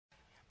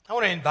I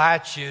want to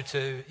invite you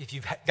to, if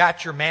you've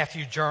got your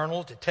Matthew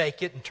journal, to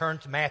take it and turn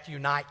to Matthew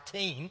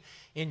 19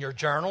 in your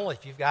journal.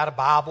 If you've got a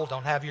Bible,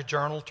 don't have your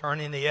journal,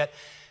 turn in it.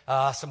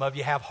 Some of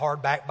you have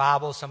hardback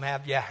Bibles, some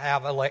of you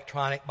have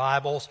electronic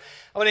Bibles.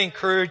 I want to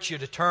encourage you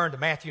to turn to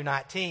Matthew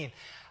 19.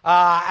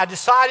 I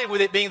decided with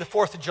it being the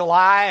 4th of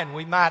July and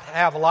we might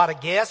have a lot of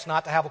guests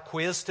not to have a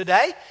quiz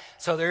today.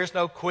 So there is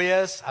no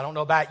quiz. I don't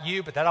know about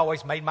you, but that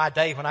always made my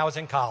day when I was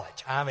in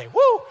college. I mean,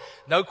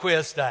 no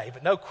quiz day,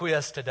 but no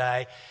quiz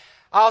today.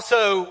 I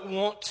also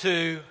want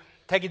to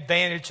take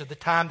advantage of the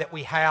time that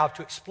we have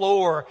to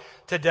explore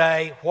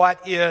today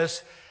what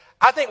is,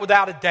 I think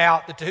without a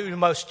doubt, the two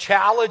most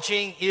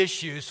challenging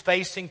issues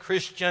facing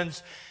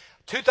Christians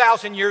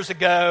 2,000 years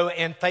ago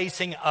and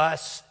facing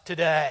us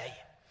today.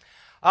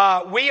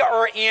 We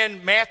are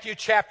in Matthew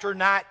chapter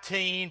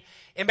 19,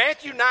 and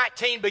Matthew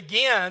 19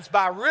 begins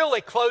by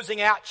really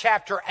closing out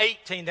chapter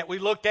 18 that we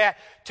looked at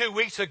 2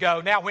 weeks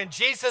ago. Now, when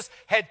Jesus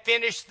had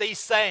finished these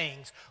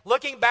sayings,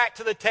 looking back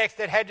to the text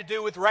that had to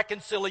do with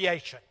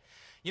reconciliation.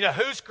 You know,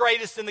 who's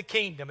greatest in the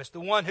kingdom? It's the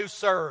one who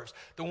serves,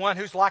 the one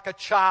who's like a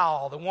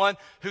child, the one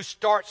who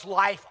starts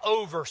life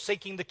over,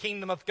 seeking the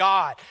kingdom of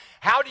God.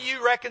 How do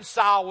you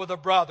reconcile with a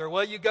brother?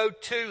 Well, you go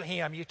to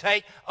him. You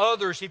take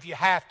others if you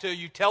have to.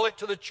 You tell it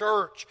to the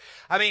church.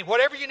 I mean,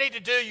 whatever you need to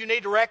do, you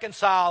need to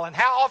reconcile. And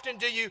how often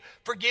do you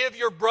forgive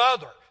your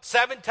brother?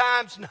 7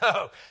 times?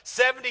 No,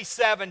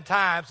 77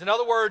 times. In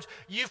other words,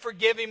 you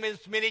forgive him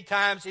as many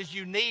times as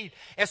you need.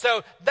 And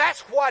so that's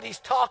what he's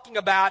talking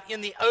about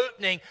in the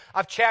opening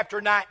of chapter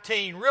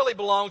 19. Really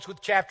belongs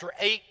with chapter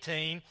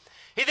 18.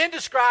 He then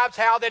describes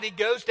how that he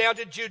goes down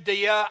to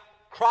Judea,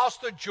 across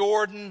the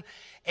Jordan,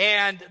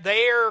 and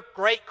there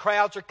great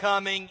crowds are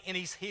coming and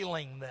he's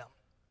healing them.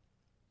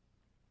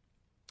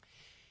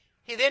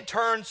 He then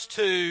turns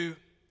to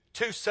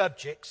two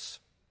subjects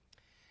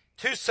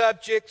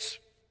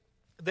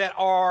that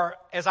are,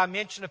 as I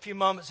mentioned a few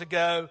moments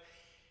ago,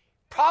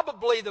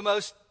 probably the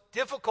most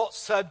difficult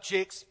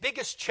subjects,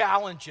 biggest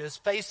challenges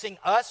facing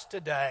us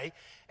today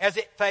as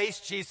it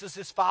faced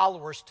Jesus'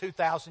 followers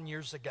 2,000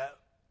 years ago.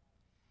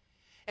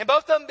 And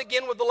both of them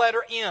begin with the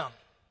letter M,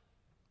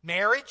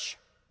 marriage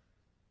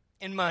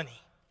and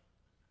money.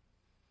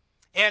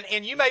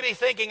 And you may be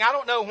thinking, I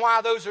don't know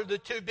why those are the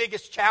two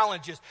biggest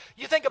challenges.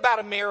 You think about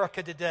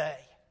America today.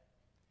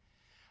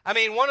 I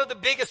mean, one of the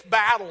biggest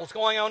battles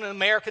going on in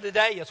America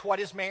today is what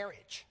is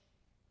marriage?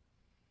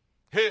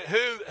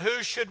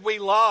 Who should we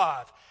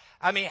love?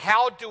 I mean,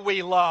 how do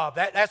we love?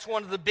 That's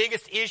one of the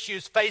biggest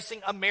issues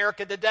facing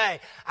America today.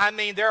 I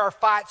mean, there are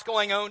fights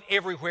going on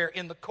everywhere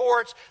in the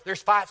courts.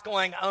 There's fights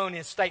going on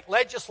in state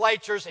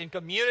legislatures, in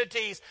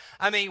communities.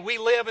 I mean, we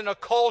live in a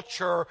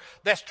culture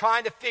that's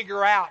trying to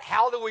figure out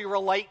how do we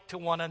relate to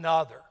one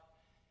another.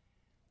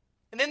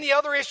 And then the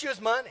other issue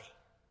is money.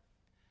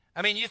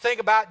 I mean, you think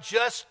about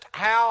just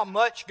how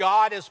much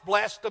God has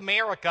blessed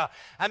America.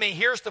 I mean,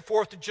 here's the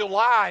 4th of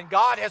July, and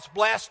God has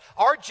blessed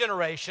our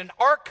generation,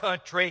 our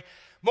country,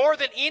 more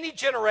than any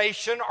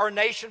generation or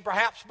nation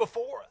perhaps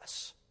before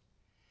us.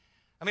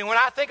 I mean, when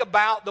I think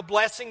about the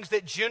blessings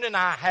that June and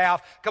I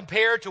have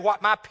compared to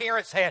what my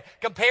parents had,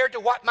 compared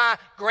to what my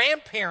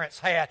grandparents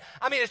had,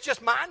 I mean, it's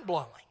just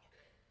mind-blowing.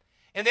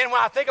 And then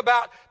when I think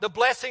about the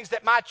blessings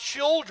that my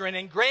children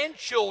and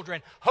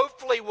grandchildren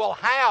hopefully will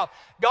have,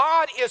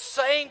 God is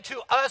saying to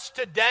us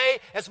today,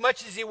 as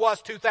much as he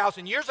was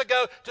 2,000 years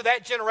ago to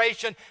that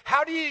generation,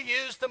 how do you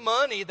use the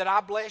money that I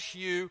bless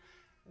you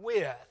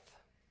with?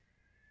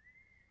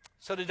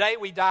 So today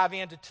we dive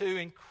into two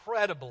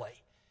incredibly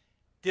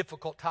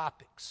difficult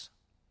topics.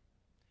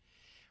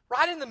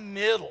 Right in the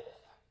middle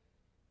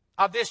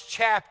of this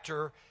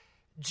chapter,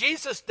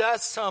 Jesus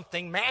does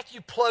something.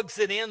 Matthew plugs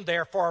it in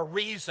there for a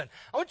reason.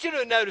 I want you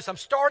to notice, I'm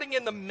starting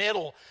in the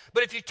middle,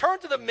 but if you turn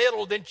to the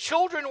middle, then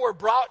children were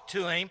brought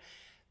to him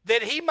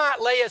that he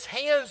might lay his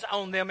hands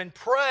on them and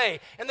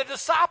pray. And the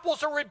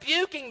disciples are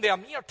rebuking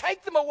them. You know,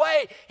 take them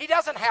away. He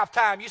doesn't have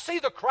time. You see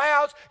the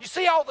crowds. You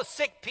see all the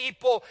sick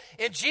people.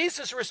 And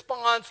Jesus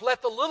responds,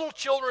 let the little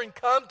children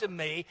come to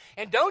me,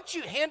 and don't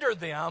you hinder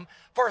them,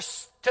 for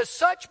to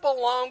such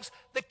belongs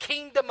the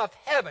kingdom of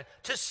heaven.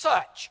 To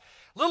such.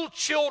 Little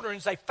children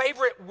is a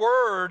favorite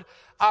word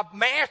of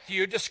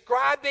Matthew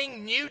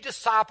describing new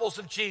disciples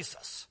of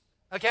Jesus.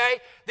 Okay?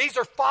 These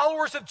are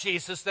followers of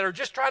Jesus that are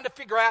just trying to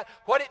figure out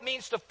what it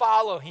means to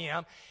follow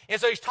him. And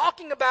so he's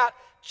talking about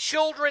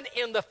children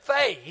in the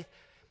faith.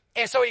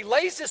 And so he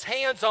lays his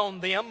hands on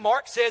them.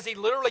 Mark says he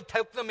literally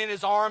took them in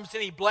his arms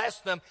and he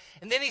blessed them.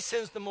 And then he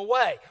sends them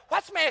away.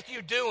 What's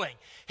Matthew doing?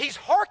 He's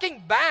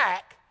harking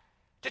back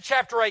to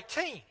chapter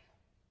 18.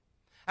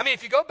 I mean,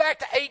 if you go back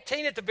to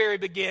 18 at the very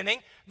beginning,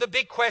 the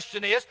big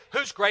question is,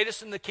 who's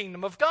greatest in the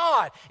kingdom of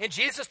God? And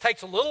Jesus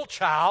takes a little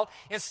child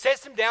and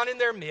sets him down in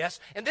their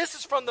midst. And this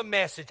is from the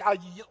Message. I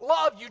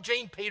love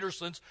Eugene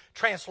Peterson's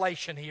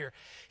translation here.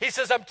 He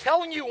says, I'm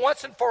telling you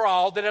once and for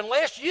all that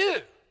unless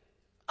you,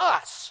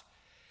 us,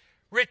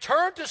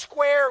 return to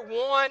square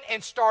one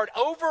and start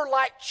over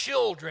like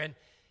children,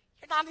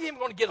 you're not even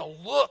going to get a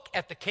look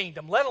at the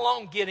kingdom, let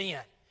alone get in.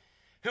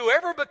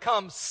 Whoever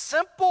becomes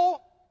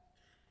simple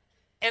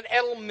and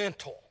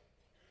elemental.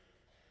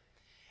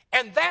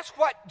 And that's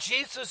what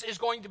Jesus is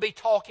going to be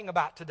talking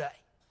about today.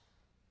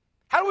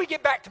 How do we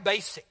get back to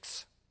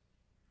basics?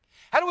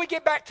 How do we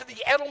get back to the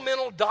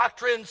elemental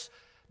doctrines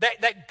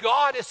that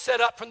God has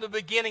set up from the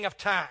beginning of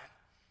time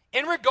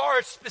in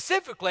regards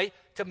specifically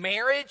to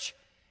marriage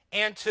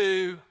and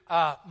to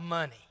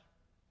money?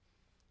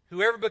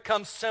 Whoever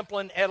becomes simple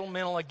and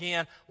elemental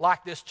again,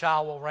 like this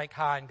child, will rank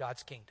high in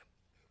God's kingdom.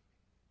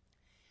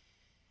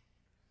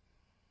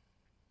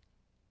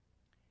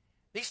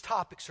 These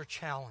topics are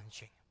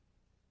challenging.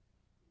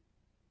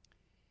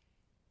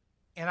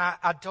 And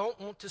I don't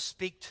want to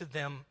speak to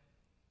them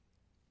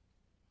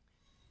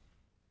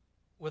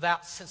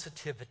without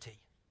sensitivity,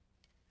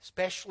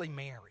 especially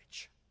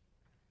marriage.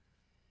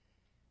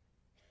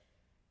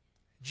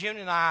 June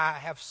and I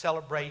have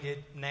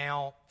celebrated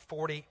now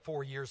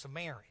 44 years of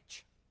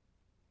marriage.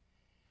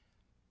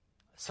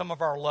 Some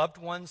of our loved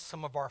ones,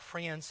 some of our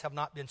friends have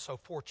not been so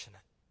fortunate.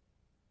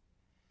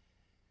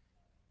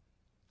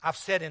 I've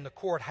sat in the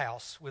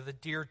courthouse with a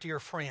dear, dear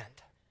friend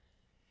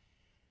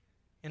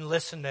and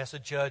listened as a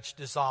judge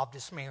dissolved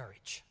his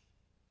marriage.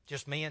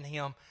 Just me and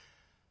him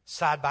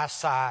side by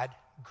side,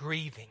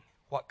 grieving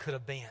what could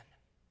have been.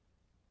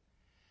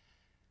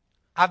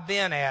 I've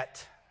been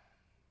at,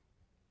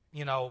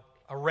 a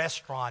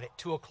restaurant at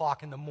 2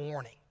 o'clock in the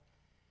morning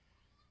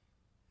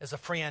as a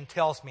friend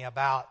tells me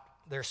about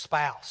their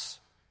spouse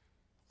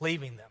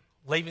leaving them,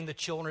 leaving the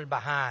children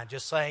behind,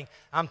 just saying,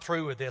 I'm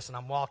through with this and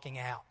I'm walking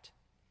out.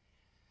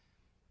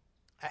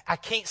 I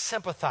can't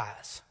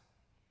sympathize,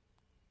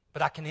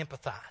 but I can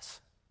empathize.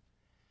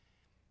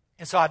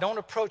 And so I don't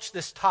approach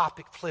this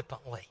topic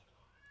flippantly.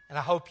 And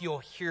I hope you'll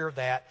hear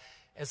that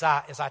as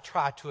I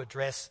try to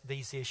address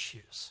these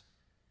issues.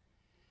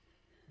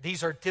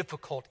 These are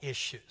difficult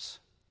issues.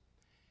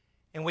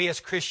 And we as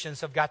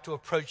Christians have got to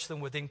approach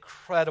them with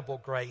incredible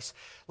grace.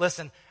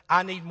 Listen,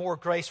 I need more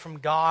grace from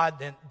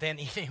God than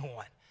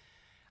anyone.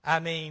 I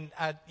mean,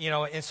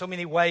 in so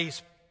many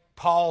ways,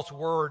 Paul's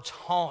words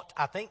haunt,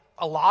 I think,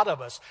 a lot of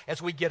us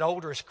as we get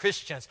older as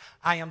Christians.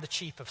 I am the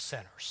chief of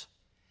sinners.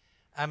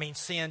 I mean,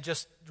 sin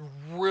just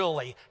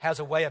really has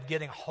a way of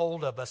getting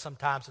hold of us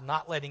sometimes and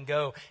not letting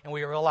go, and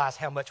we realize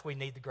how much we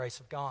need the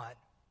grace of God.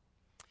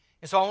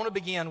 And so I want to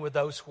begin with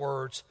those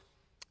words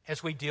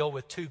as we deal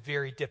with two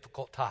very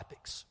difficult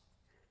topics.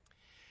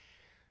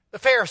 The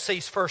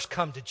Pharisees first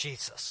come to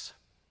Jesus,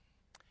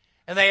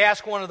 and they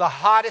ask one of the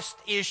hottest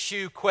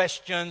issue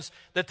questions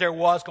that there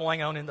was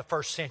going on in the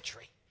first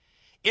century.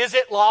 Is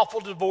it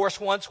lawful to divorce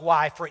one's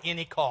wife for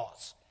any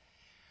cause?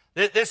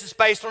 This is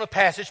based on a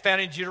passage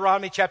found in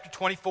Deuteronomy chapter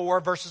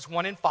 24, verses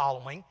 1 and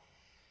following.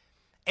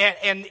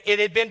 And it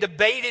had been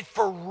debated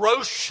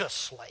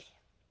ferociously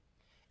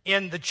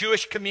in the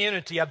Jewish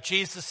community of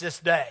Jesus'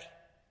 day.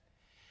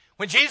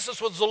 When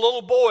Jesus was a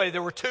little boy,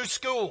 there were two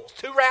schools,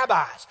 two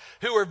rabbis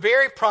who were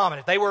very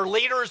prominent. They were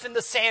leaders in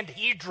the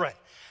Sanhedrin.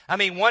 I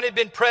mean, one had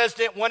been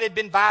president, one had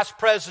been vice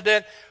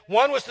president.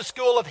 One was the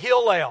school of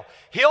Hillel.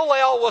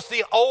 Hillel was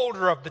the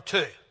older of the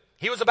two.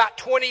 He was about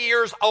 20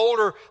 years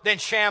older than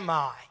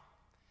Shammai.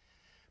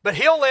 But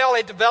Hillel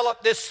had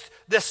developed this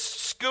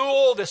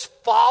school, this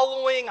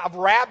following of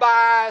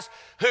rabbis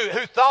who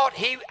thought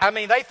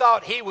they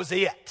thought he was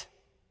it.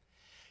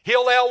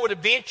 Hillel would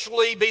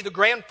eventually be the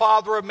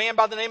grandfather of a man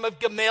by the name of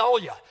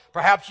Gamaliel.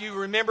 Perhaps you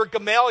remember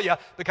Gamaliel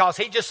because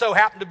he just so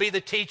happened to be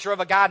the teacher of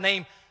a guy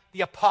named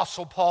the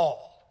Apostle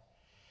Paul.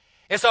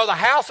 And so the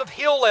house of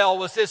Hillel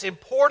was this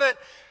important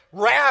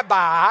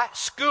rabbi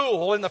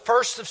school in the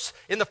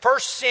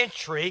first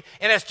century.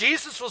 And as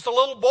Jesus was a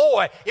little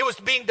boy, it was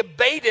being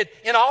debated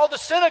in all the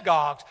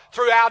synagogues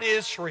throughout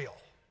Israel.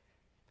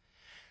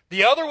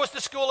 The other was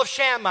the school of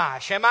Shammai.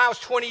 Shammai was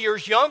 20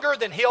 years younger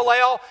than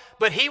Hillel,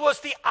 but he was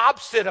the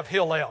opposite of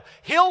Hillel.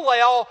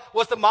 Hillel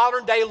was the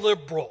modern day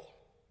liberal.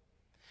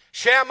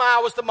 Shammai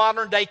was the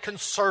modern day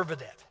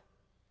conservative.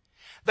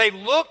 They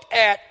looked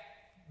at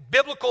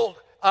biblical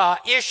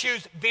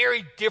issues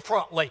very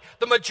differently.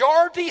 The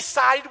majority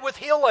sided with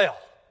Hillel.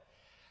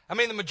 I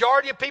mean, the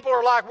majority of people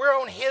are like, we're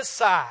on his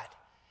side.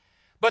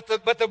 But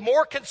the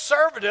more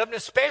conservative, and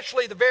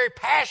especially the very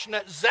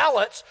passionate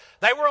zealots,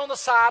 they were on the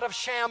side of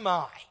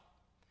Shammai.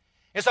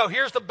 And so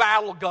here's the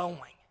battle going.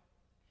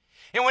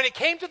 And when it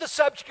came to the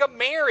subject of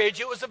marriage,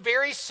 it was a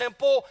very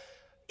simple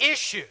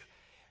issue.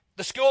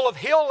 The school of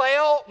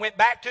Hillel went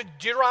back to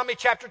Deuteronomy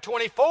chapter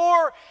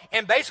 24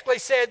 and basically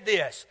said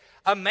this.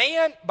 A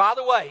man, by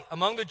the way,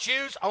 among the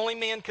Jews, only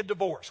men could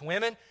divorce.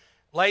 Women,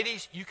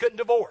 ladies, you couldn't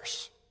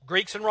divorce.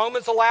 Greeks and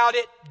Romans allowed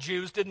it.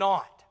 Jews did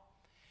not.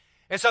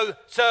 And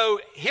so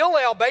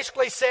Hillel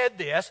basically said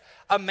this.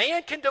 A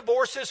man can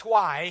divorce his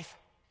wife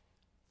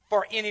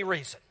for any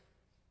reason.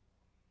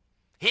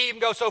 He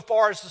even goes so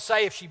far as to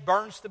say if she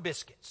burns the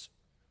biscuits,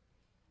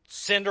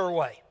 send her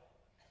away.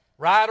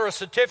 Write her a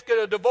certificate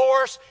of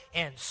divorce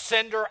and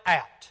send her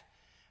out.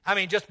 I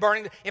mean, just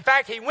burning. In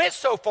fact, he went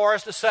so far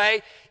as to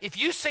say, if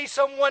you see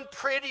someone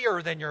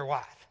prettier than your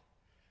wife,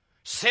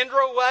 send her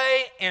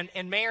away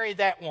and marry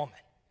that woman.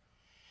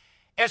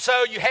 And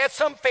so you had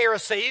some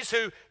Pharisees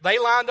who, they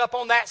lined up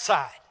on that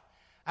side.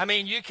 I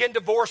mean, you can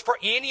divorce for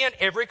any and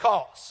every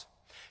cause.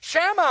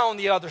 Shammai, on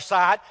the other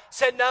side,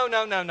 said, no.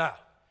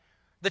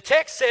 The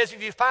text says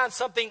if you find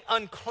something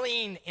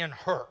unclean in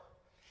her,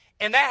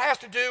 and that has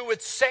to do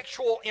with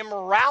sexual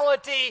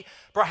immorality,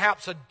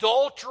 perhaps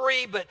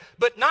adultery,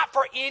 but not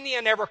for any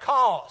and every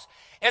cause.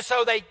 And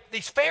so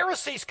these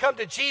Pharisees come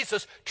to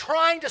Jesus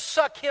trying to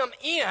suck him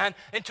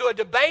into a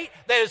debate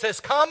that is as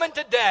common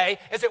today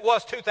as it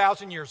was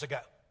 2,000 years ago.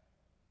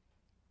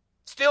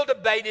 Still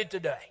debated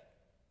today,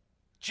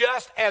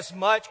 just as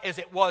much as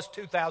it was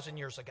 2,000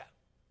 years ago.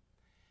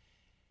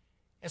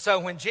 And so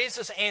when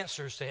Jesus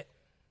answers it,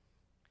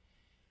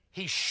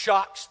 he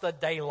shocks the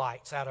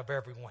daylights out of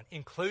everyone,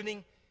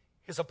 including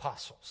his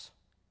apostles.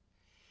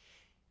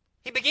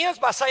 He begins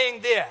by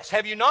saying this,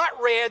 have you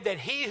not read that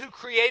he who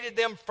created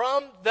them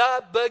from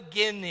the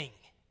beginning?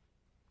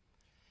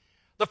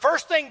 The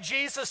first thing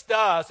Jesus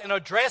does in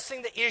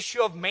addressing the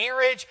issue of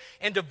marriage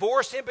and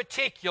divorce in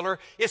particular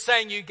is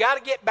saying you got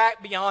to get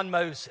back beyond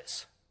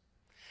Moses.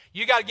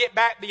 You got to get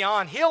back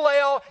beyond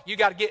Hillel. You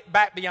got to get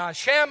back beyond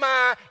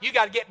Shammai. You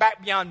got to get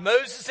back beyond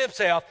Moses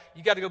himself.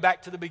 You got to go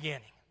back to the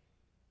beginning.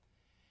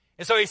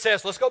 And so he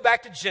says, let's go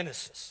back to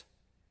Genesis.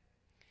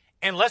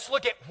 And let's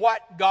look at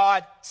what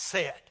God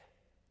said.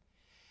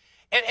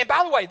 And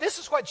by the way, this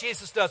is what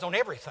Jesus does on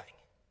everything.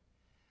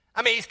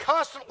 I mean, he's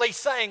constantly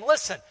saying,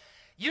 listen,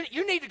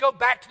 you need to go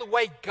back to the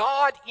way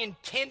God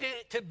intended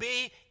it to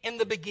be in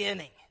the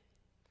beginning.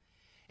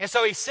 And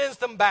so he sends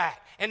them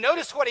back. And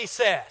notice what he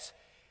says.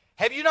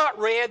 Have you not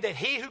read that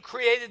he who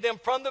created them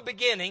from the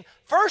beginning,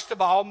 first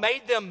of all,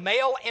 made them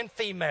male and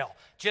female?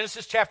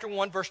 Genesis chapter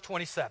 1, verse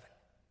 27.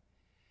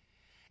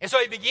 And so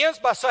he begins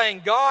by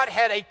saying God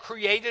had a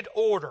created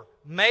order,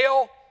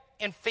 male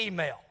and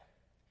female.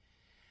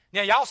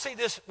 Now, y'all see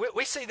this,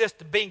 we see this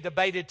being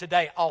debated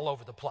today all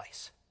over the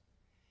place.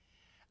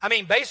 I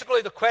mean,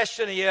 basically the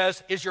question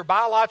is your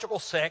biological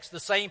sex the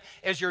same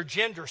as your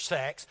gender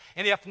sex?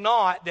 And if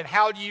not, then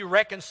how do you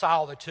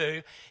reconcile the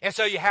two? And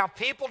so you have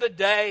people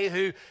today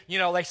who,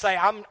 they say,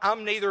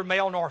 I'm neither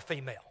male nor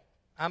female.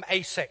 I'm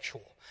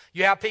asexual.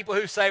 You have people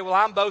who say, well,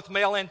 I'm both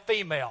male and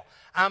female.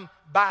 I'm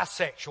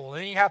bisexual. And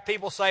then you have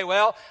people say,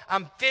 well,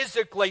 I'm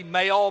physically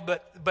male,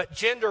 but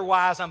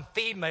gender-wise I'm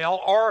female,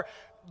 or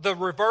the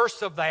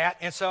reverse of that,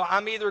 and so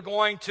I'm either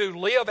going to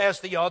live as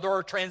the other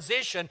or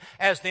transition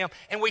as them.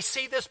 And we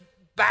see this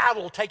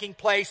battle taking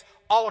place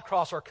all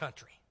across our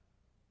country.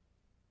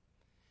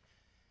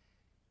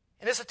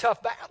 And it's a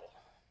tough battle.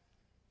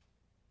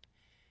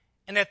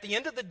 And at the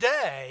end of the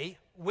day,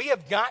 we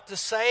have got to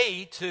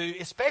say to,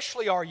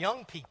 especially our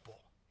young people,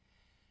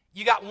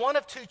 you got one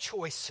of two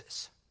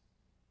choices.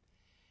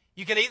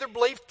 You can either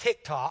believe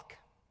TikTok,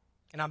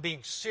 and I'm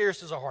being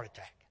serious as a heart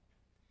attack,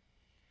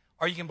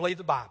 or you can believe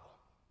the Bible.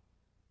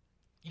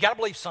 You got to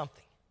believe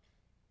something.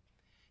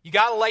 You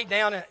got to lay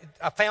down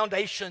a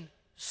foundation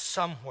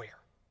somewhere.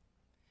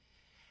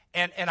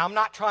 And I'm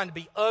not trying to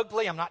be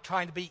ugly. I'm not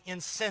trying to be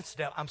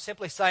insensitive. I'm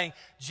simply saying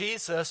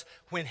Jesus,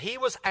 when he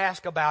was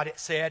asked about it,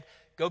 said,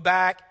 go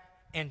back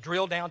and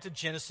drill down to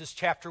Genesis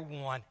chapter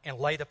 1 and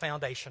lay the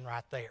foundation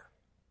right there.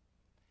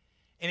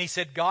 And he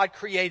said God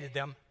created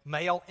them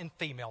male and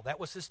female. That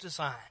was his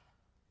design.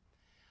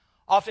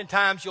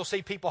 Oftentimes you'll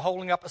see people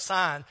holding up a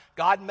sign,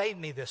 God made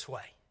me this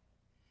way.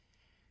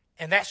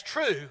 And that's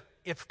true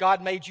if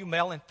God made you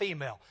male and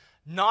female,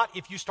 not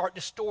if you start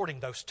distorting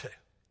those two.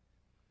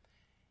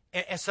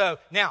 And so,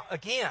 now,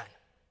 again,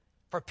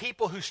 for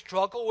people who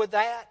struggle with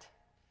that,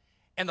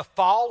 and the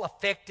fall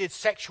affected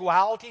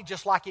sexuality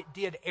just like it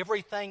did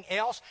everything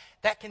else,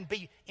 that can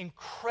be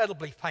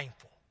incredibly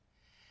painful.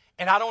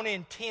 And I don't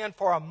intend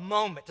for a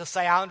moment to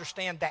say I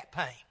understand that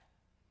pain.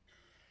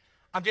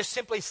 I'm just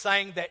simply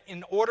saying that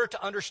in order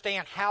to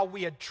understand how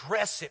we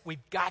address it,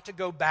 we've got to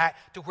go back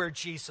to where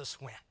Jesus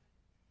went.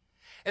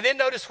 And then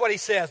notice what he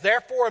says.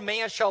 Therefore a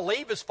man shall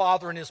leave his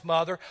father and his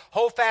mother,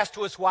 hold fast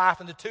to his wife,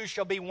 and the two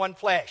shall be one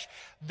flesh.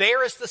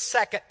 There is the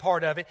second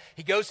part of it.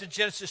 He goes to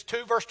Genesis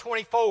 2, verse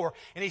 24,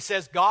 and he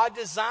says, God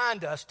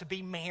designed us to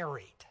be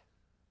married.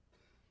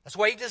 That's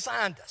the way he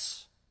designed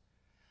us.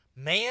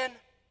 Man,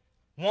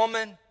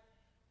 woman,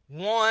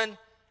 one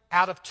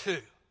out of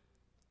two.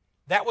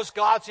 That was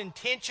God's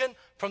intention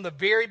from the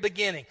very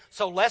beginning.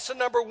 So lesson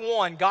number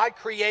 1, God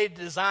created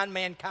and designed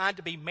mankind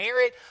to be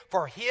married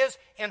for his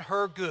and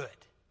her good.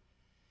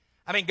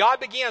 I mean, God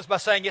begins by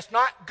saying it's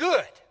not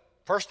good.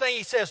 First thing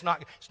he says,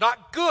 it's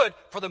not good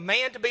for the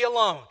man to be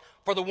alone,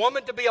 for the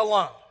woman to be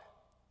alone.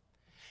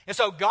 And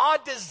so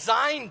God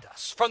designed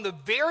us from the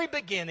very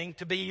beginning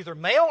to be either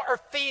male or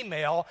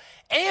female,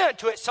 and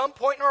to at some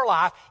point in our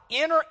life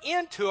enter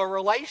into a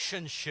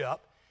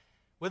relationship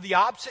with the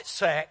opposite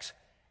sex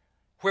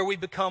where we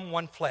become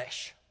one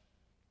flesh.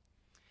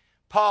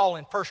 Paul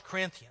in 1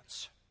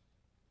 Corinthians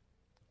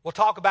will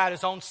talk about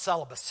his own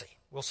celibacy.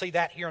 We'll see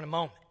that here in a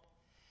moment.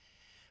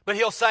 But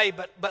he'll say,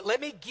 but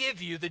let me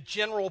give you the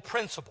general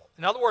principle.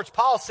 In other words,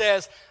 Paul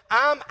says,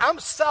 I'm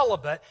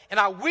celibate and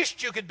I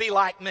wished you could be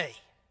like me.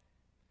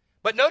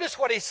 But notice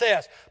what he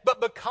says. But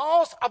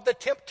because of the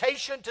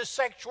temptation to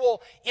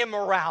sexual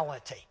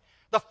immorality.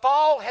 The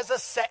fall has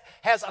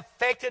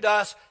affected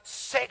us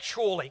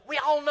sexually. We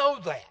all know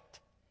that.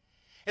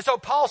 And so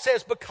Paul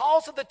says,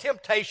 because of the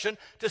temptation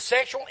to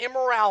sexual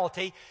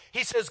immorality,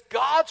 he says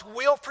God's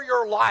will for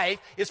your life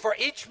is for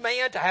each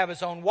man to have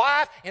his own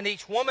wife and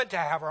each woman to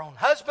have her own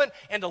husband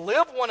and to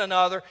live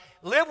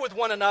with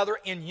one another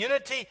in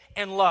unity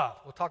and love.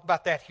 We'll talk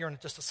about that here in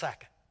just a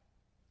second.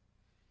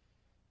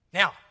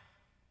 Now,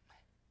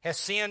 has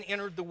sin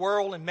entered the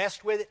world and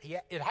messed with it? Yeah,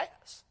 it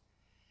has.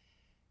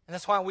 And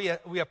that's why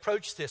we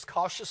approach this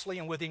cautiously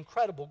and with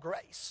incredible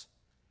grace.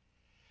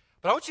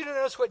 But I want you to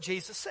notice what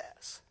Jesus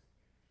says.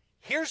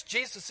 Here's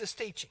Jesus'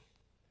 teaching.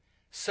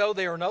 So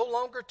they are no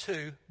longer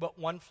two, but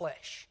one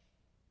flesh.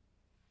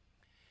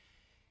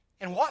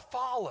 And what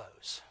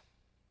follows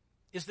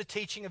is the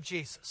teaching of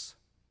Jesus.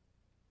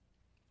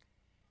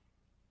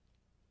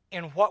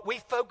 And what we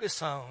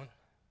focus on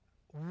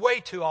way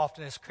too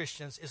often as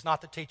Christians is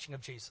not the teaching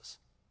of Jesus.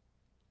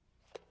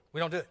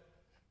 We don't do it.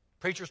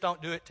 Preachers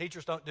don't do it.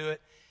 Teachers don't do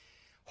it.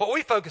 What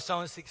we focus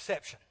on is the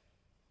exception.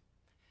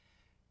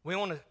 We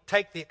want to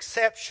take the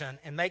exception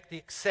and make the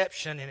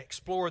exception and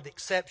explore the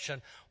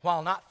exception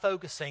while not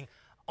focusing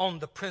on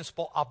the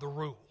principle of the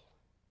rule.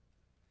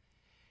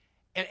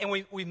 And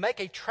we make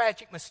a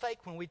tragic mistake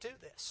when we do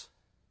this.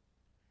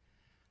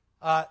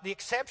 The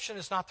exception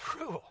is not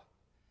the rule.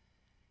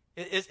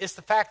 It's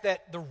the fact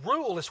that the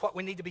rule is what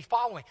we need to be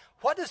following.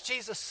 What does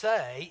Jesus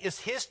say is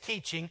his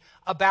teaching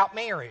about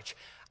marriage?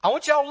 I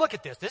want y'all to look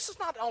at this. This is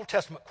not an Old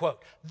Testament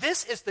quote.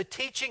 This is the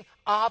teaching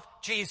of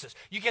Jesus.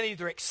 You can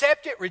either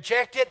accept it,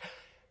 reject it,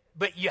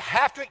 but you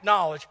have to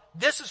acknowledge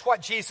this is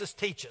what Jesus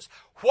teaches.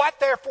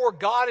 What therefore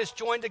God has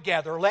joined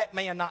together, let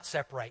man not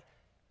separate.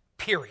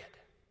 Period.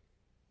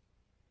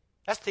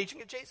 That's the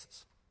teaching of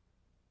Jesus.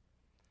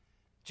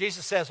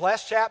 Jesus says,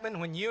 Les Chapman,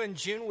 when you and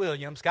June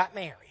Williams got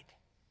married,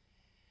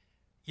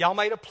 y'all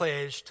made a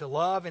pledge to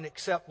love and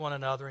accept one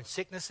another in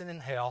sickness and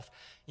in health,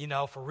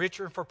 for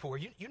richer and for poor.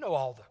 You know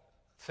all the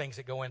things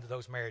that go into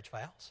those marriage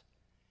vows.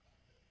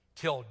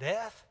 Till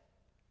death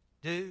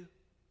do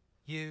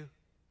you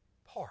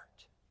part.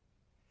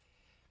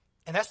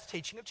 And that's the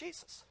teaching of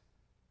Jesus.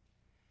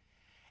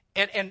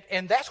 And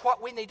that's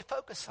what we need to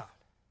focus on.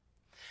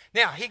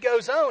 Now, he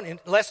goes on in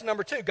lesson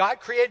number 2. God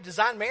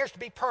designed marriage to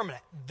be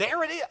permanent.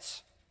 There it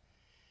is.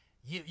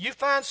 You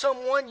find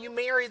someone, you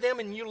marry them,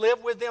 and you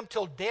live with them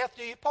till death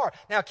do you part.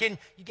 Now, can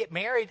you get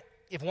married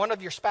if one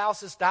of your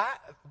spouses die?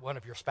 One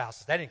of your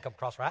spouses, that didn't come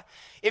across right.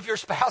 If your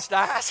spouse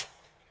dies,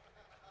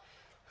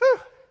 whew.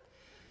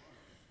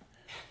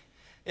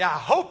 Yeah, I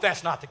hope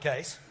that's not the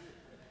case.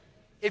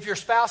 If your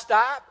spouse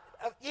died,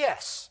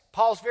 yes.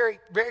 Paul's very,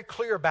 very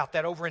clear about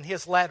that over in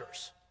his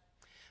letters.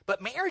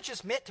 But marriage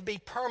is meant to be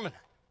permanent.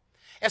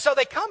 And so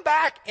they come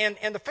back, and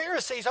the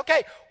Pharisees,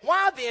 okay,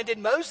 why then did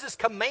Moses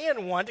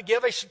command one to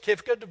give a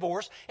certificate of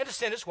divorce and to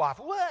send his wife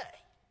away?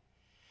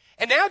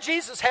 And now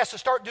Jesus has to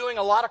start doing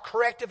a lot of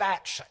corrective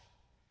action.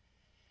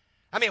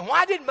 I mean,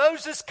 why did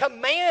Moses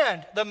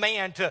command the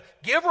man to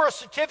give her a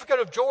certificate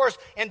of divorce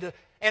and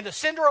to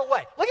send her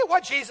away? Look at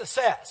what Jesus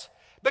says.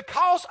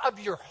 Because of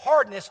your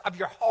hardness of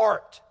your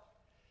heart,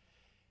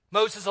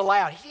 Moses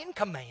allowed. He didn't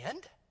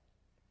command.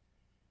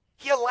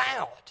 He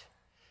allowed.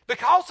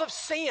 Because of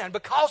sin,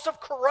 because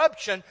of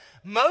corruption,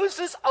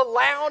 Moses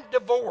allowed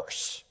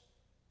divorce.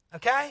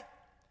 Okay?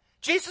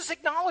 Jesus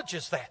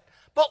acknowledges that.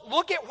 But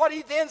look at what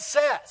he then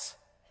says.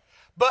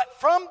 But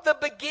from the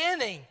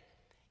beginning,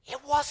 it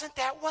wasn't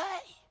that way.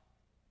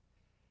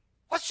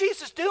 What's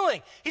Jesus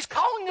doing? He's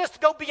calling us to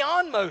go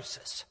beyond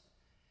Moses.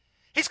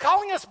 He's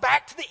calling us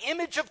back to the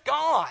image of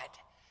God.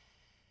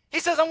 He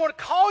says, I want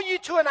to call you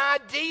to an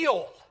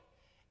ideal,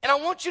 and I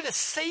want you to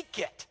seek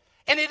it.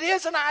 And it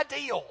is an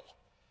ideal.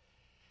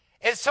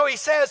 And so he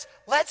says,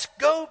 let's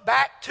go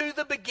back to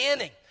the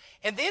beginning.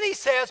 And then he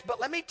says, but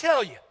let me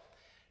tell you,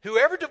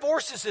 whoever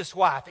divorces his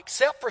wife,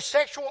 except for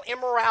sexual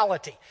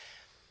immorality.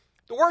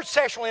 The word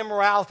sexual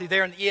immorality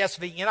there in the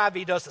ESV,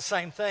 NIV does the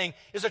same thing,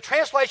 is a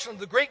translation of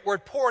the Greek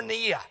word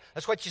porneia.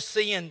 That's what you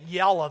see in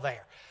yellow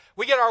there.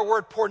 We get our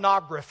word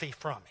pornography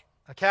from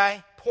it,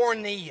 okay?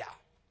 Porneia.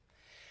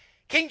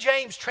 King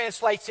James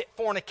translates it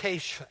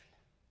fornication.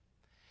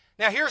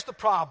 Now here's the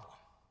problem.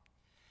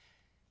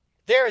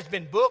 There has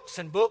been books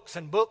and books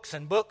and books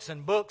and books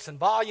and books and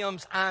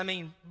volumes,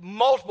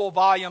 multiple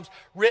volumes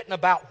written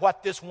about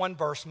what this one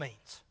verse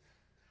means.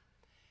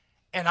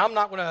 And I'm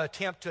not going to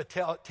attempt to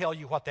tell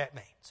you what that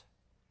means.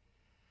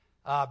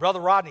 Brother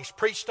Rodney's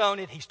preached on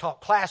it. He's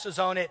taught classes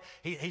on it.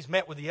 He's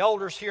met with the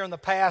elders here in the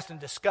past and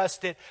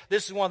discussed it.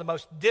 This is one of the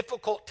most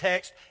difficult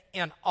texts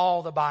in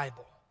all the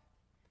Bible.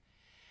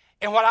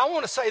 And what I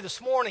want to say this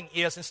morning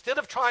is, instead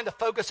of trying to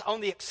focus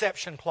on the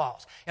exception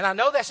clause, and I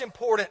know that's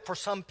important for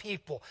some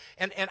people,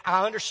 and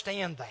I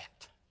understand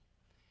that.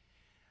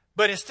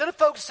 But instead of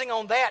focusing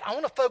on that, I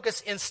want to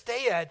focus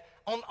instead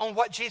on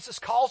what Jesus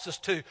calls us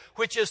to,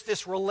 which is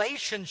this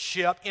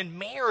relationship in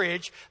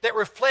marriage that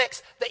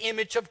reflects the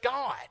image of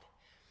God.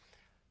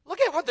 Look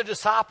at what the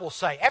disciples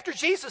say. After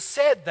Jesus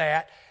said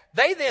that,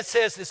 they then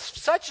says,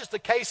 such is the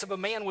case of a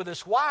man with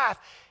his wife.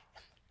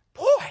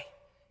 Boy,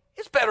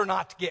 it's better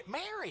not to get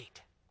married.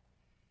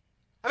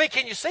 I mean,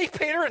 can you see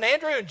Peter and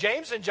Andrew and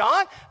James and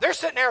John? They're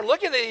sitting there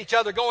looking at each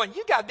other going,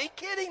 you got to be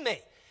kidding me.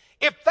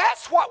 If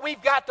that's what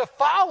we've got to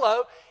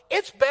follow,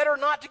 it's better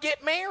not to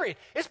get married.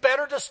 It's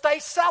better to stay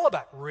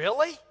celibate.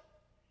 Really?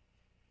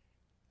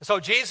 So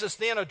Jesus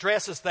then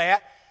addresses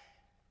that.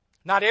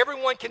 Not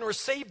everyone can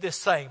receive this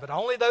saying, but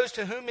only those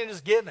to whom it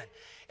is given.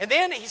 And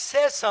then he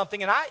says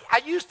something, and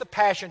I use the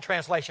Passion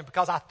Translation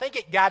because I think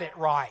it got it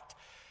right.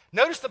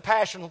 Notice the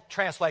Passion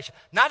Translation.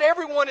 Not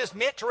everyone is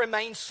meant to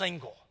remain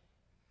single.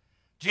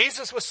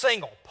 Jesus was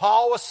single.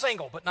 Paul was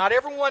single. But not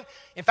everyone,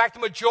 in fact, the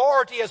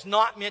majority is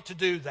not meant to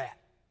do that.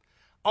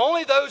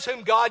 Only those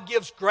whom God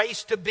gives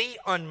grace to be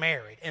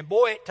unmarried. And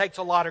boy, it takes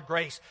a lot of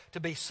grace to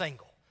be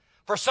single.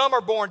 For some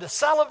are born to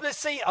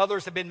celibacy.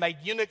 Others have been made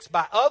eunuchs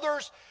by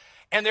others.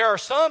 And there are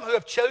some who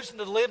have chosen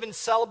to live in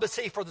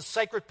celibacy for the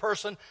sacred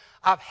person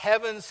of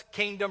heaven's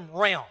kingdom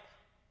realm.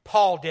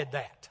 Paul did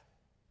that.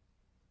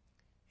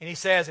 And he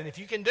says, and if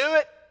you can do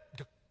it,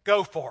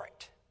 go for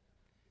it.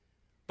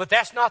 But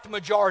that's not the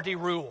majority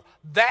rule.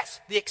 That's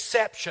the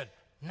exception,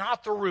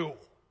 not the rule.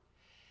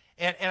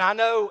 And I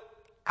know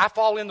I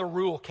fall in the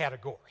rule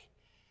category.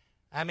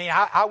 I mean,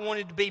 I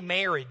wanted to be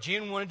married.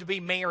 June wanted to be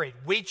married.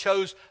 We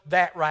chose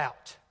that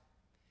route.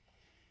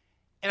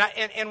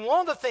 And one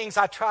of the things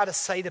I try to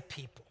say to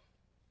people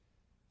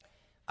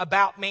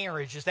about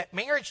marriage is that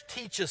marriage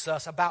teaches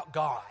us about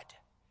God.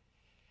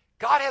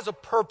 God has a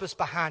purpose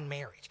behind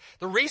marriage.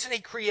 The reason He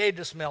created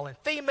us male and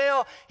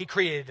female, He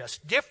created us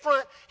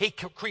different, He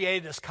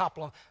created us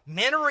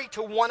complementary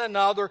to one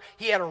another.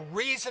 He had a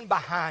reason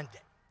behind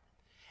it.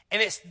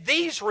 And it's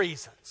these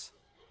reasons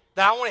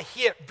that I want to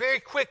hit very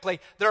quickly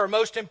that are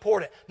most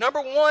important.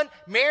 Number one,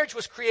 marriage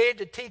was created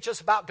to teach us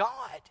about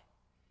God.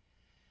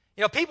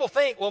 You know, people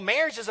think, well,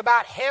 marriage is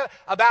about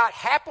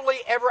happily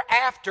ever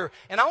after.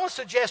 And I want to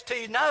suggest to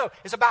you, no,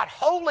 it's about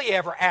holy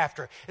ever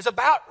after. It's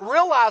about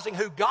realizing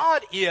who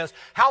God is,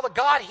 how the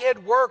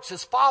Godhead works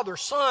as Father,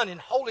 Son, and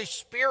Holy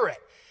Spirit.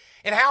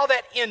 And how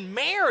that in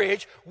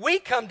marriage, we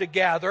come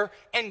together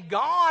and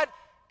God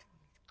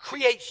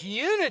creates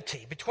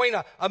unity between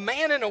a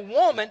man and a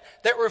woman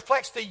that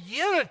reflects the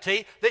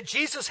unity that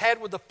Jesus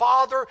had with the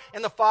Father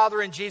and the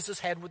Father and Jesus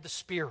had with the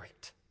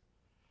Spirit.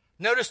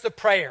 Notice the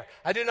prayer.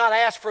 I do not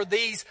ask for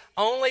these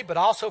only, but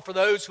also for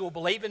those who will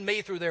believe in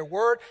me through their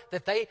word,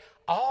 that they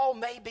all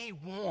may be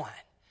one.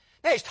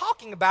 Now, he's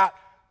talking about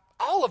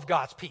all of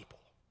God's people.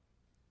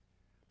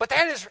 But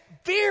that is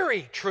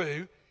very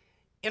true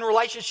in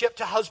relationship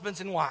to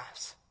husbands and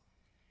wives.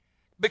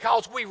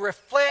 Because we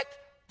reflect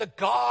the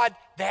God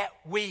that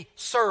we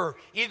serve,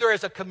 either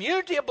as a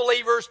community of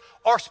believers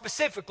or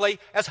specifically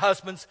as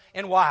husbands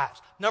and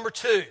wives. Number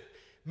two,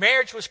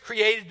 marriage was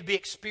created to be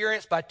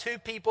experienced by two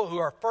people who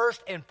are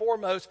first and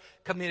foremost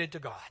committed to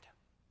God.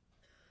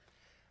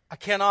 I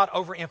cannot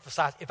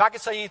overemphasize. If I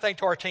could say anything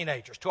to our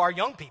teenagers, to our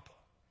young people,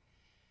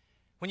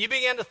 when you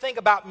begin to think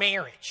about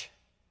marriage,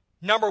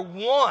 number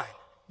one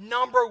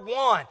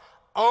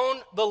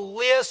on the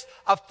list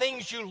of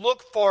things you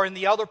look for in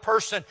the other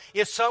person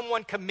is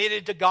someone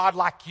committed to God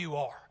like you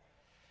are.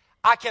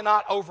 I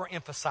cannot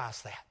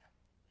overemphasize that.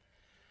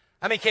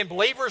 I mean, can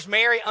believers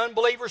marry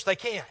unbelievers? They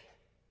can.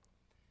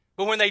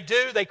 But when they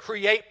do, they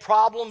create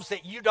problems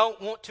that you don't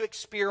want to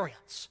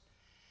experience.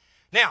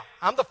 Now,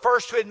 I'm the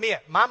first to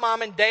admit, my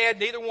mom and dad,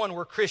 neither one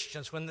were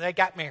Christians when they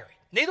got married.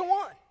 Neither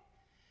one.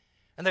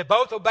 And they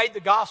both obeyed the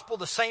gospel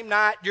the same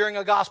night during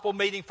a gospel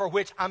meeting for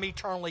which I'm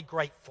eternally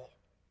grateful.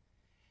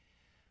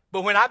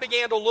 But when I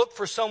began to look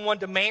for someone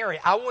to marry,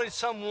 I wanted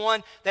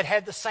someone that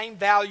had the same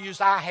values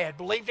I had,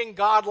 believed in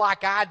God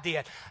like I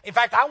did. In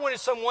fact, I wanted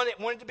someone that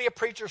wanted to be a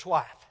preacher's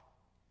wife.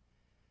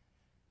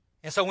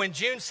 And so when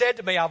June said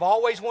to me, I've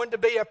always wanted to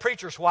be a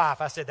preacher's wife,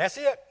 I said, that's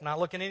it, I'm not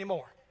looking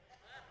anymore.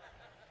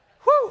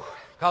 Whew,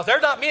 because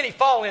there's not many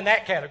fall in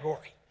that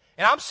category.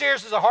 And I'm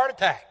serious as a heart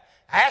attack.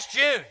 Ask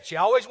June. She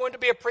always wanted to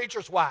be a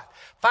preacher's wife.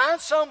 Find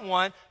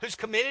someone who's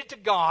committed to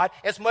God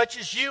as much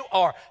as you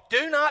are.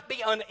 Do not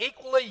be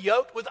unequally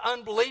yoked with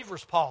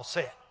unbelievers, Paul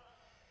said.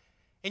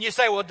 And you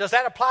say, well, does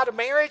that apply to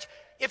marriage?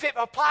 If it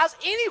applies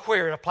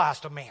anywhere, it applies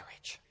to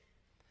marriage.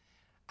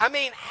 I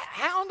mean,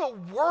 how in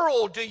the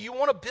world do you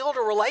want to build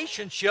a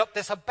relationship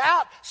that's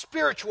about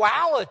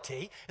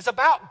spirituality, it's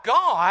about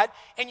God,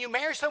 and you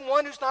marry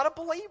someone who's not a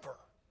believer?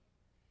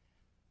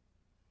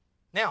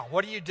 Now,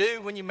 what do you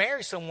do when you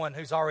marry someone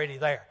who's already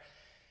there?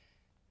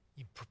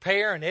 You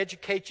prepare and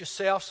educate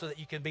yourself so that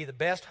you can be the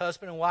best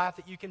husband and wife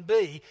that you can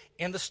be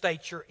in the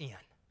state you're in.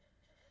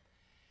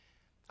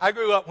 I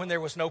grew up when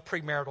there was no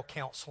premarital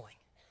counseling.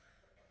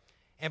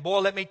 And boy,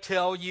 let me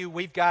tell you,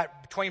 we've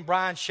got, between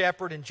Brian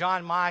Shepard and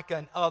John Micah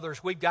and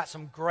others, we've got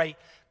some great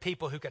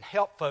people who can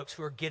help folks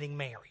who are getting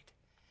married.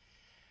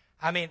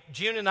 I mean,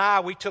 June and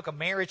I, we took a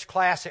marriage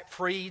class at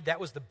Freed. That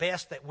was the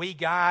best that we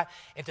got.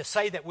 And to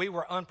say that we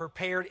were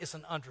unprepared is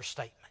an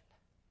understatement.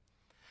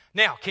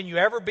 Now, can you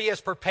ever be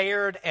as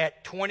prepared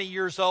at 20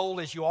 years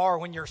old as you are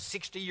when you're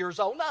 60 years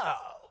old? No.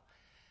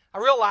 I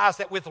realize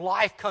that with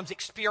life comes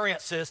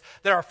experiences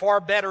that are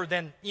far better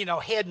than,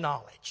 head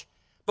knowledge.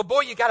 But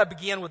boy, you got to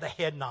begin with the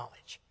head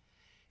knowledge.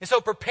 And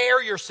so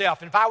prepare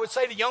yourself. And if I would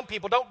say to young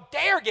people, don't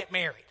dare get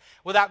married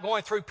without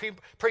going through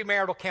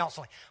premarital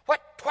counseling.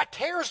 What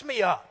tears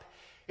me up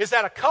is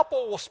that a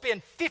couple will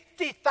spend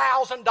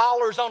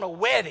 $50,000 on a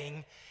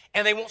wedding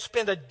and they won't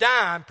spend a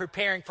dime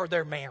preparing for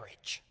their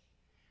marriage.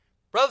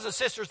 Brothers and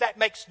sisters, that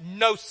makes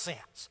no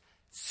sense.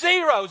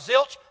 Zero,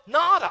 zilch,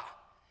 nada.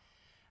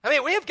 I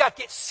mean, we have got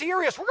to get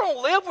serious. We're going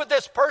to live with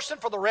this person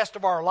for the rest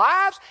of our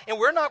lives, and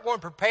we're not going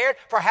to prepare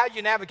for how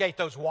you navigate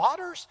those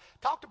waters.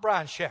 Talk to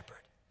Brian Shepherd.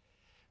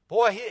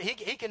 Boy,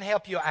 he can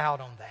help you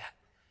out on that.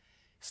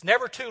 It's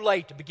never too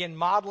late to begin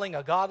modeling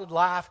a godly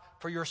life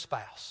for your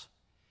spouse.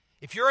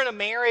 If you're in a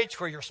marriage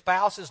where your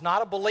spouse is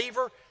not a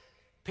believer,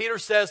 Peter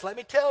says, let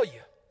me tell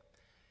you.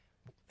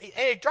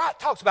 And he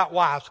talks about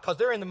wives because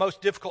they're in the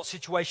most difficult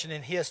situation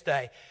in his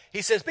day.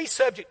 He says, be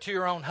subject to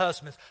your own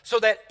husbands so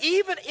that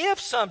even if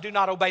some do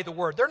not obey the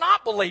word, they're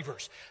not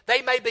believers,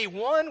 they may be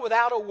won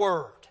without a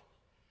word.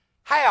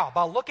 How?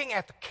 By looking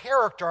at the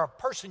character of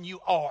the person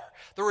you are,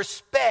 the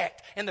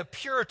respect and the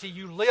purity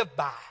you live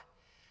by.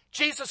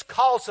 Jesus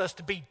calls us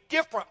to be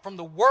different from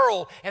the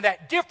world, and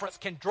that difference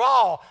can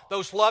draw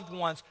those loved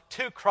ones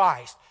to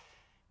Christ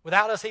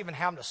without us even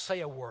having to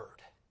say a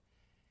word.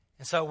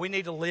 And so we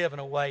need to live in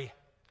a way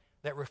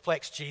that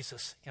reflects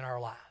Jesus in our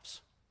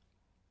lives.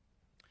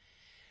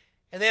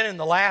 And then in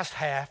the last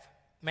half,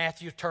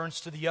 Matthew turns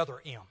to the other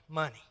M,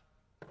 money.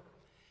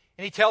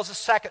 And he tells a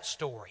second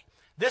story.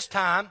 This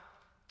time,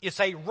 it's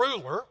a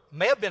ruler,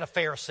 may have been a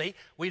Pharisee,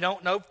 we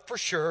don't know for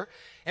sure.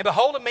 And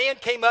behold, a man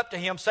came up to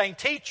him saying,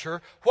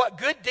 Teacher, what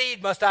good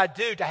deed must I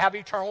do to have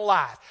eternal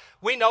life?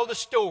 We know the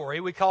story.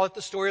 We call it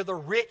the story of the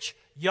rich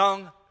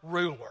young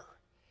ruler.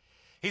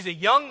 He's a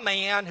young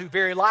man who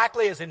very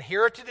likely has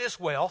inherited his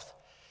wealth.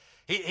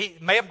 He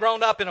may have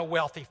grown up in a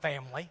wealthy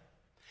family.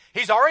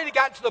 He's already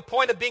gotten to the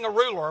point of being a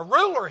ruler. A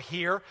ruler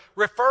here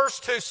refers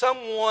to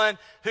someone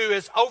who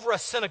is over a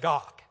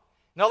synagogue.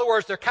 In other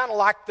words, they're kind of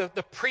like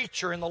the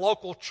preacher in the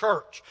local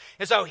church.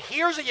 And so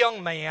here's a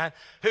young man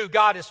who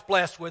God has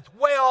blessed with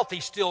wealth.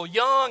 He's still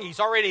young. He's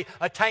already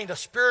attained a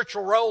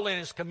spiritual role in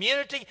his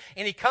community.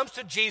 And he comes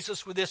to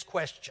Jesus with this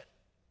question.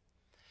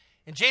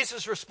 And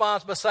Jesus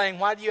responds by saying,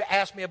 why do you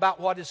ask me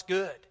about what is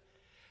good?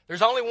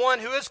 There's only one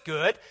who is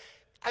good.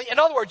 In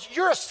other words,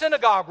 you're a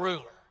synagogue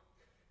ruler.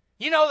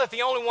 You know that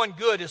the only one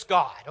good is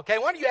God. Okay,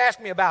 why don't you ask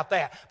me about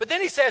that? But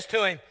then he says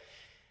to him,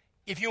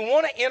 if you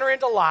want to enter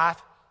into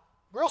life,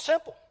 real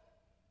simple.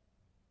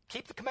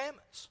 Keep the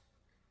commandments.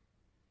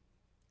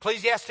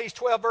 Ecclesiastes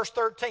 12 verse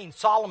 13,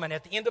 Solomon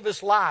at the end of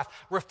his life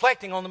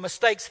reflecting on the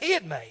mistakes he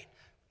had made.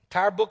 The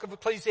entire book of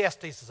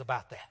Ecclesiastes is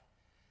about that.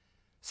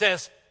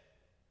 Says,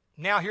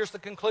 now here's the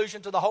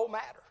conclusion to the whole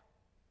matter.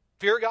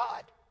 Fear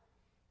God.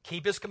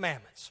 Keep his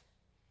commandments.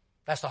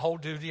 That's the whole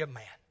duty of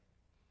man.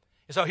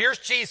 And so here's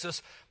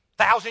Jesus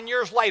 1,000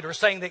 years later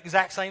saying the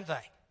exact same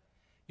thing.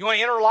 You want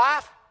to enter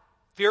life?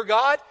 Fear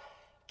God.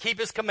 Keep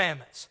his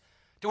commandments.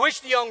 To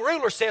which the young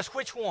ruler says,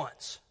 which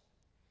ones?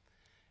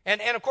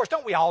 And of course,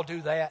 don't we all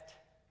do that?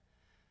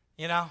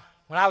 You know,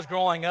 when I was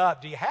growing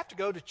up, do you have to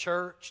go to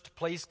church to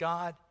please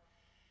God?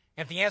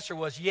 And if the answer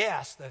was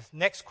yes, the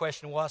next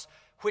question was,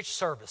 which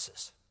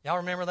services? Y'all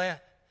remember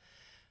that?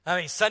 I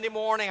mean, Sunday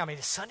morning,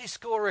 is Sunday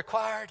school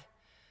required?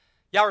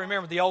 Y'all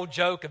remember the old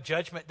joke of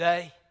Judgment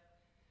Day?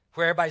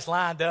 Where everybody's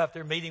lined up,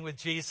 they're meeting with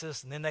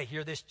Jesus, and then they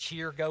hear this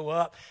cheer go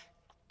up,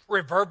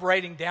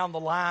 reverberating down the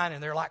line,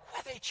 and they're like,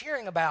 what are they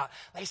cheering about?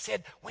 They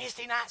said,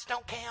 Wednesday nights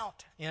don't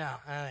count. You know,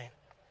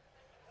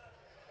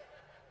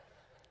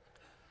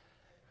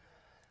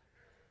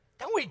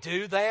 don't we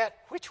do that?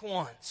 Which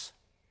ones?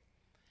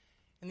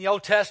 In the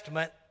Old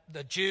Testament,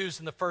 the Jews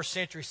in the first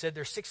century said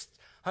there's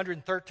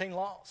 613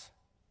 laws.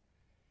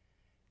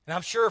 And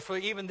I'm sure for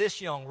even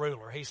this young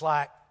ruler, he's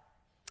like,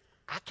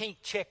 I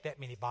can't check that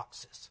many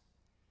boxes.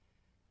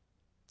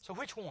 So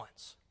which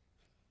ones?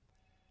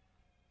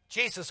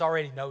 Jesus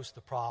already knows the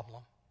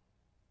problem.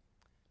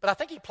 But I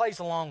think he plays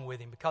along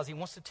with him because he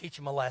wants to teach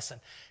him a lesson.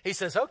 He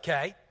says,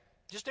 okay,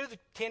 just do the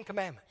 10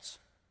 commandments.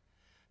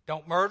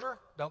 Don't murder,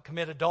 don't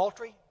commit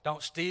adultery,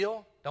 don't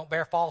steal, don't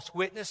bear false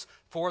witness.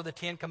 4 of the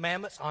 10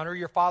 commandments. Honor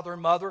your father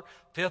and mother.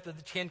 5th of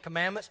the 10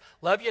 commandments.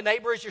 Love your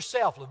neighbor as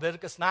yourself.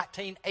 Leviticus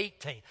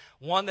 19:18.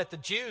 One that the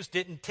Jews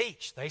didn't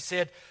teach. They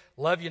said,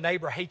 love your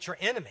neighbor, hate your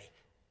enemy.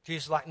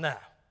 Jesus is like, no.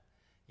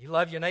 You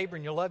love your neighbor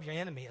and you'll love your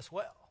enemy as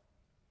well.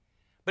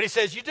 But he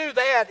says, you do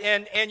that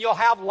and you'll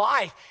have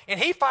life. And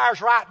he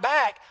fires right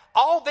back.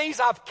 All these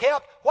I've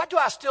kept. What do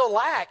I still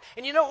lack?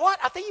 And you know what?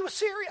 I think he was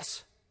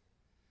serious.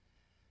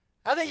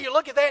 I think you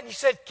look at that and you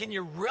said, can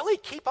you really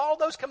keep all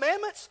those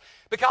commandments?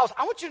 Because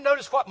I want you to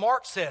notice what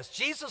Mark says.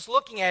 Jesus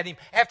looking at him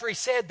after he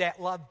said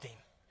that loved him.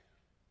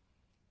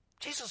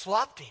 Jesus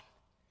loved him.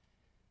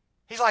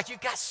 He's like,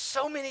 you've got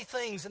so many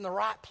things in the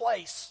right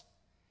place.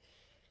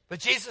 But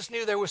Jesus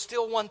knew there was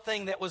still one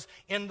thing that was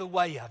in the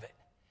way of it.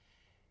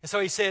 And so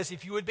he says,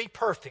 if you would be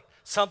perfect,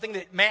 something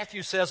that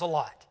Matthew says a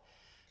lot.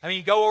 I mean,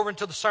 you go over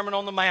into the Sermon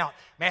on the Mount,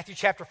 Matthew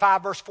chapter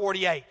 5, verse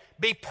 48.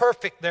 Be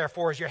perfect,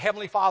 therefore, as your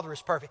heavenly Father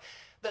is perfect.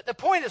 The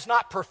point is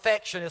not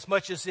perfection as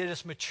much as it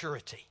is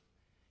maturity.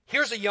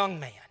 Here's a young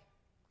man.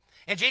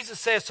 And Jesus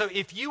says, so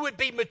if you would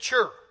be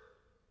mature,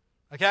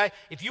 okay,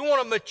 if you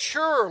want a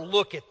mature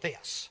look at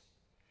this,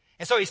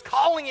 and so he's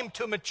calling him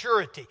to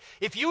maturity.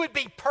 If you would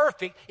be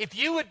perfect, if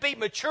you would be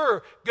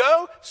mature,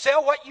 go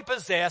sell what you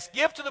possess,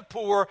 give to the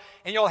poor,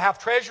 and you'll have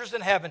treasures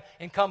in heaven,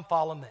 and come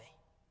follow me.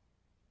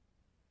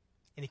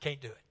 And he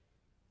can't do it.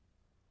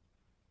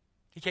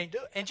 He can't do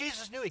it. And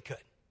Jesus knew he could.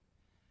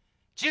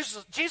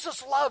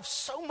 Jesus loves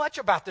so much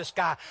about this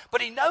guy,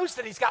 but he knows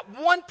that he's got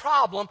one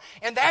problem,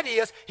 and that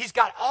is he's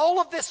got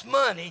all of this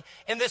money,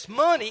 and this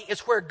money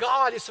is where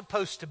God is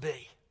supposed to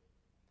be.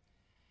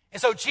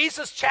 And so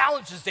Jesus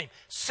challenges him,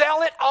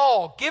 sell it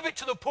all, give it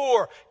to the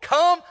poor,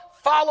 come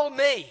follow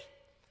me.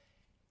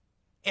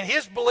 And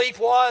his belief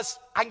was,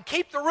 I can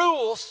keep the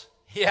rules,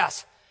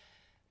 yes,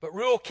 but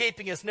rule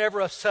keeping is never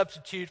a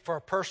substitute for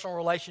a personal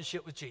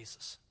relationship with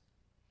Jesus.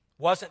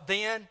 Wasn't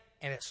then,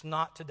 and it's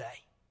not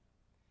today.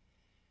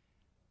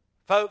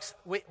 Folks,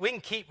 we can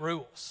keep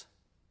rules.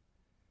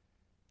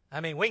 I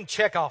mean, we can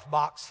check off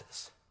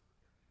boxes.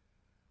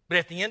 But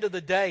at the end of the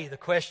day, the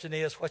question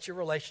is, what's your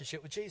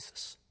relationship with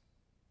Jesus?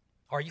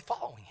 Are you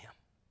following him?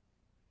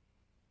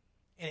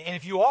 And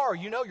if you are,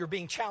 you know you're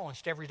being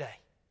challenged every day.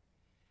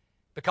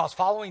 Because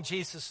following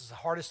Jesus is the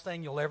hardest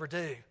thing you'll ever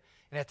do.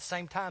 And at the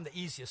same time, the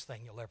easiest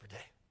thing you'll ever do.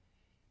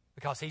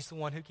 Because he's the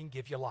one who can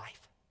give you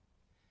life.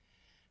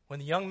 When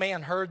the young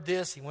man heard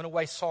this, he went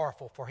away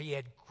sorrowful, for he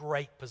had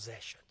great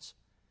possessions.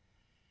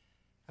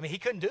 I mean, he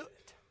couldn't do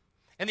it.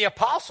 And the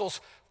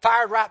apostles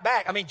fired right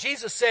back. I mean,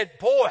 Jesus said,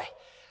 boy,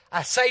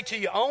 I say to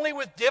you, only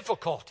with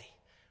difficulty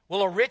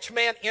will a rich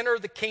man enter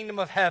the kingdom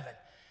of heaven.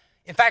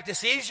 In fact,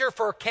 it's easier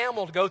for a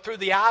camel to go through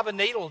the eye of a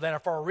needle than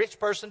for a rich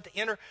person to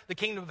enter the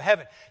kingdom of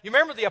heaven. You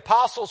remember the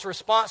apostles'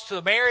 response to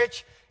the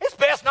marriage? It's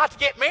best not to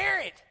get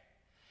married.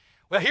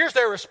 Well, here's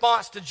their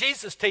response to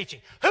Jesus'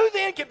 teaching. Who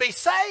then can be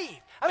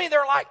saved? I mean,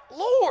 they're like,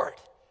 Lord,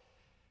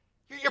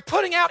 you're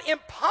putting out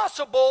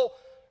impossible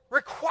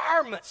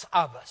requirements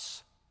of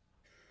us.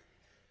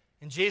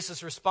 And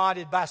Jesus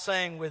responded by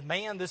saying, with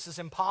man, this is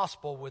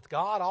impossible. With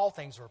God, all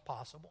things are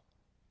possible.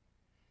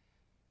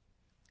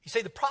 You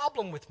see, the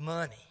problem with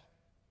money,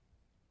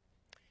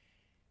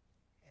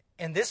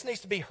 and this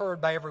needs to be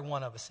heard by every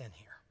one of us in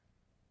here,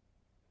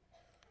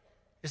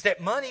 is that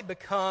money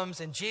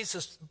becomes, and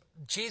Jesus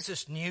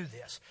knew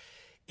this,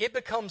 it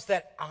becomes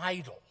that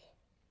idol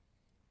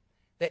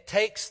that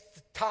takes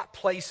the top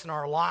place in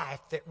our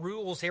life, that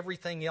rules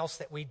everything else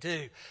that we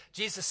do.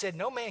 Jesus said,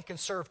 no man can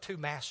serve two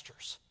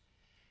masters.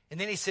 And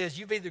then he says,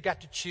 you've either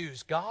got to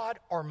choose God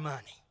or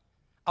money.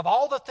 Of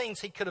all the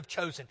things he could have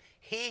chosen,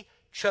 he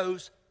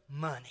chose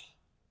money.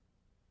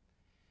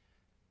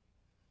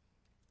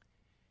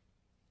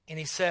 And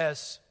he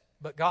says,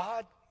 but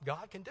God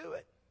can do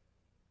it.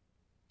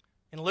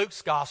 In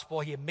Luke's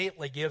gospel, he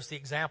immediately gives the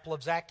example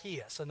of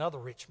Zacchaeus, another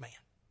rich man.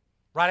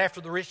 Right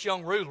after the rich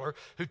young ruler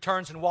who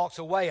turns and walks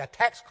away, a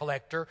tax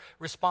collector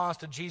responds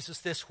to Jesus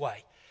this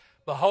way.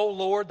 Behold,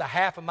 Lord, the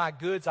half of my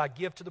goods I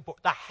give to the poor.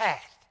 The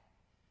half.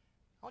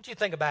 I want you to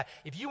think about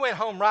it. If you went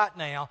home right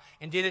now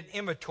and did an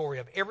inventory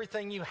of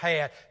everything you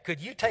had, could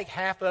you take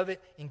half of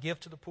it and give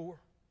to the poor?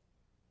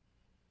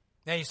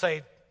 Now you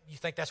say, you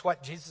think that's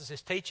what Jesus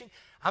is teaching?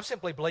 I'm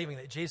simply believing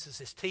that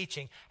Jesus is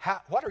teaching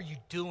what are you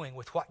doing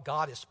with what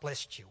God has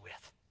blessed you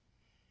with?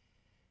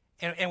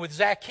 And with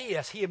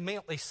Zacchaeus, he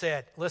immediately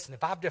said, listen,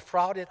 if I've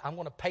defrauded, I'm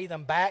going to pay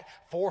them back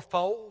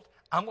fourfold.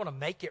 I'm going to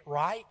make it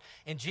right.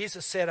 And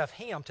Jesus said of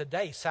him,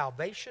 today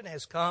salvation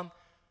has come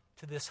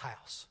to this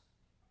house.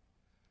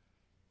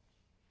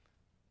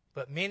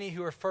 But many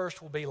who are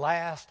first will be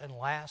last, and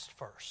last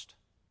first.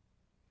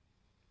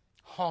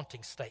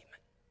 Haunting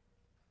statement.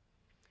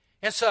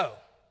 And so,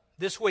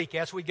 this week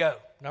as we go,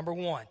 number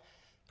one,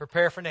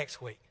 prepare for next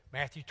week,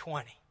 Matthew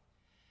 20.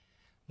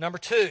 Number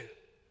two,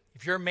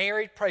 if you're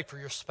married, pray for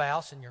your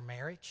spouse in your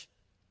marriage.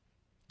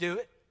 Do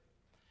it.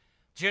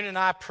 June and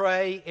I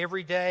pray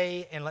every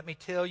day, and let me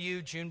tell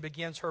you, June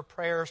begins her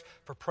prayers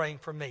for praying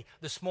for me.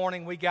 This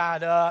morning we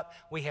got up,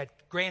 we had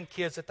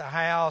grandkids at the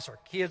house, our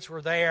kids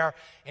were there,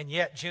 and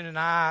yet June and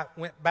I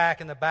went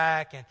back in the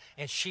back,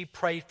 and she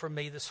prayed for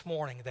me this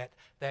morning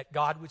that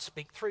God would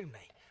speak through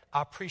me.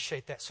 I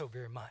appreciate that so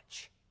very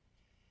much.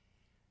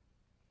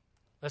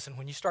 Listen,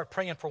 when you start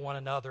praying for one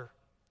another,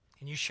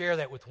 and you share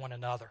that with one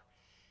another,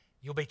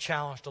 you'll be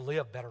challenged to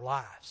live better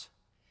lives.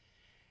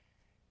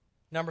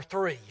 Number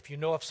three, if you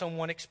know of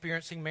someone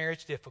experiencing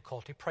marriage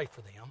difficulty, pray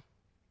for them.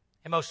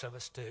 And most of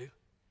us do.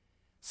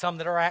 Some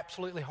that are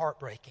absolutely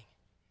heartbreaking.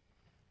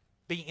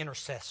 Be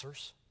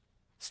intercessors.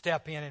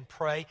 Step in and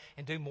pray,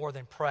 and do more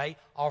than pray.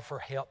 Offer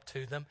help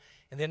to them.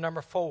 And then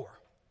number four,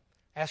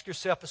 ask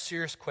yourself a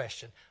serious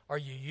question. Are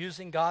you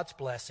using God's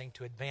blessing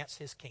to advance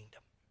His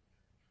kingdom?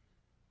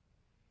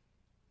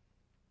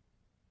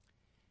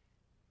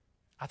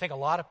 I think a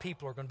lot of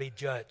people are going to be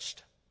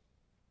judged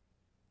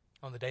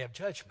on the day of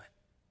judgment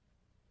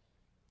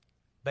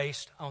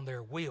based on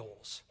their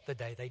wills the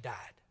day they died.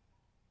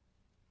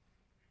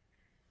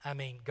 I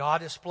mean, God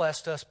has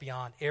blessed us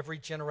beyond every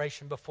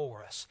generation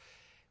before us.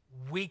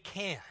 we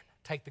can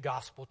take the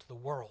gospel to the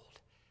world.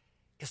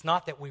 It's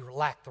not that we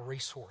lack the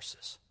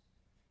resources.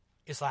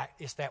 It's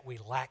that we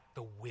lack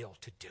the will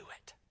to do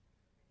it.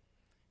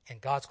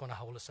 And God's going to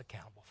hold us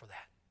accountable for that.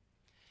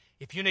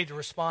 If you need to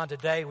respond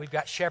today, we've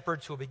got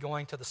shepherds who will be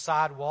going to the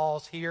side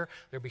walls here.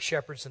 There'll be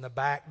shepherds in the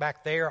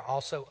back there,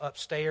 also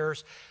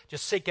upstairs.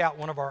 Just seek out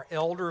one of our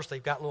elders.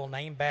 They've got little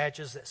name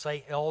badges that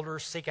say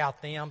elders. Seek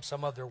out them.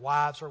 Some of their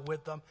wives are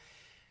with them.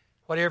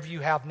 Whatever you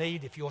have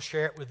need, if you'll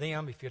share it with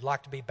them. If you'd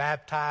like to be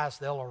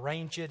baptized, they'll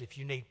arrange it. If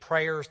you need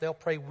prayers, they'll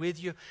pray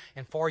with you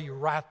and for you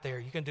right there.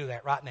 You can do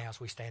that right now as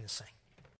we stand and sing.